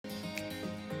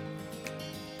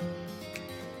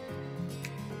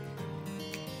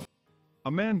A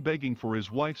man begging for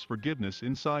his wife's forgiveness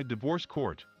inside divorce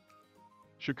court.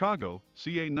 Chicago,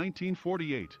 CA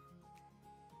 1948.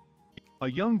 A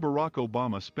young Barack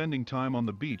Obama spending time on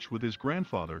the beach with his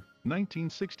grandfather,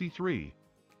 1963.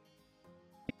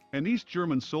 An East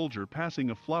German soldier passing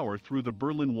a flower through the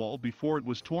Berlin Wall before it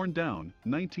was torn down,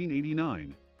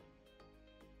 1989.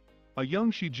 A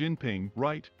young Xi Jinping,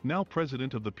 right, now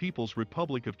President of the People's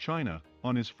Republic of China,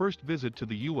 on his first visit to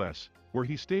the U.S., where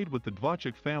he stayed with the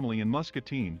Dvorak family in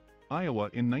Muscatine, Iowa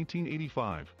in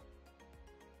 1985.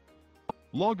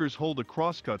 Loggers hold a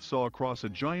crosscut saw across a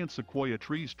giant sequoia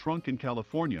tree's trunk in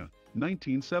California,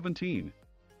 1917.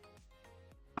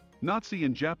 Nazi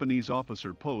and Japanese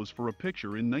officer pose for a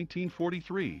picture in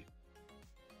 1943.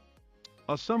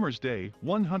 A summer's day,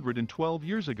 112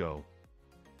 years ago.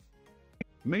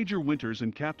 Major Winters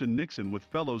and Captain Nixon with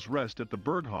fellows rest at the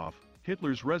Berghof,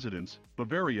 Hitler's residence,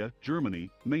 Bavaria,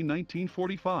 Germany, May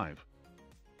 1945.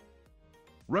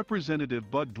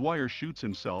 Representative Bud Dwyer shoots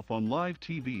himself on live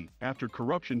TV after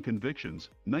corruption convictions,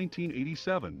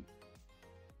 1987.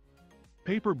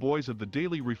 Paper boys of the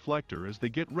Daily Reflector as they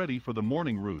get ready for the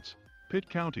morning routes, Pitt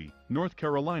County, North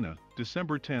Carolina,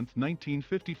 December 10,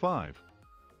 1955.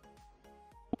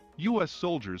 U.S.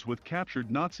 soldiers with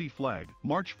captured Nazi flag,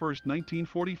 March 1,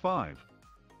 1945.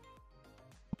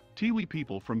 Tiwi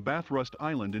people from Bathurst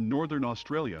Island in northern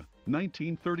Australia,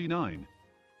 1939.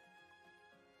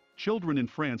 Children in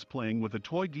France playing with a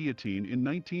toy guillotine in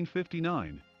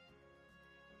 1959.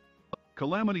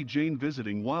 Calamity Jane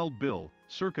visiting Wild Bill,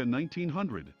 circa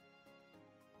 1900.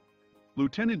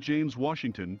 Lieutenant James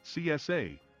Washington,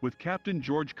 CSA, with Captain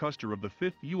George Custer of the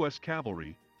 5th U.S.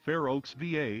 Cavalry, Fair Oaks,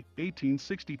 VA,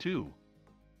 1862.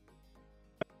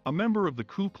 A member of the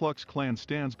Ku Klux Klan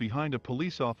stands behind a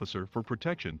police officer for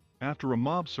protection after a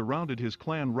mob surrounded his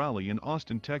Klan rally in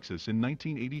Austin, Texas in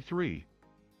 1983.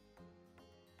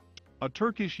 A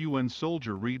Turkish UN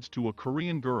soldier reads to a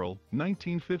Korean girl,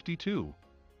 1952.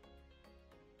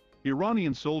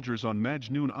 Iranian soldiers on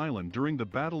Majnoon Island during the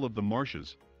Battle of the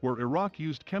Marshes, where Iraq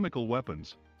used chemical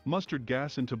weapons, mustard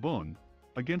gas and tabun,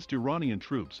 against Iranian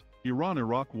troops,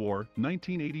 Iran-Iraq War,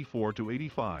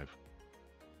 1984-85.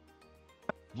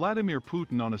 Vladimir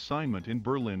Putin on assignment in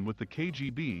Berlin with the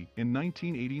KGB in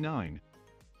 1989.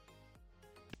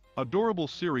 Adorable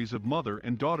series of mother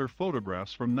and daughter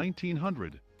photographs from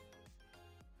 1900.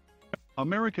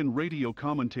 American radio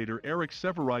commentator Eric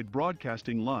Sevareid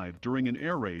broadcasting live during an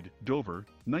air raid, Dover,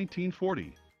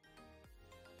 1940.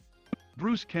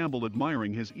 Bruce Campbell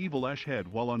admiring his evil ash head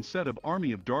while on set of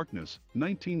Army of Darkness,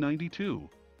 1992.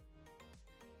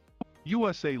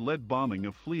 USA-led bombing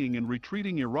of fleeing and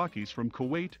retreating Iraqis from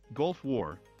Kuwait, Gulf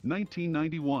War,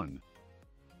 1991.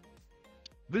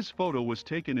 This photo was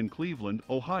taken in Cleveland,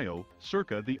 Ohio,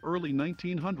 circa the early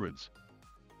 1900s.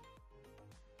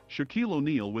 Shaquille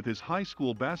O'Neal with his high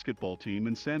school basketball team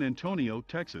in San Antonio,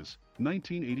 Texas,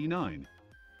 1989.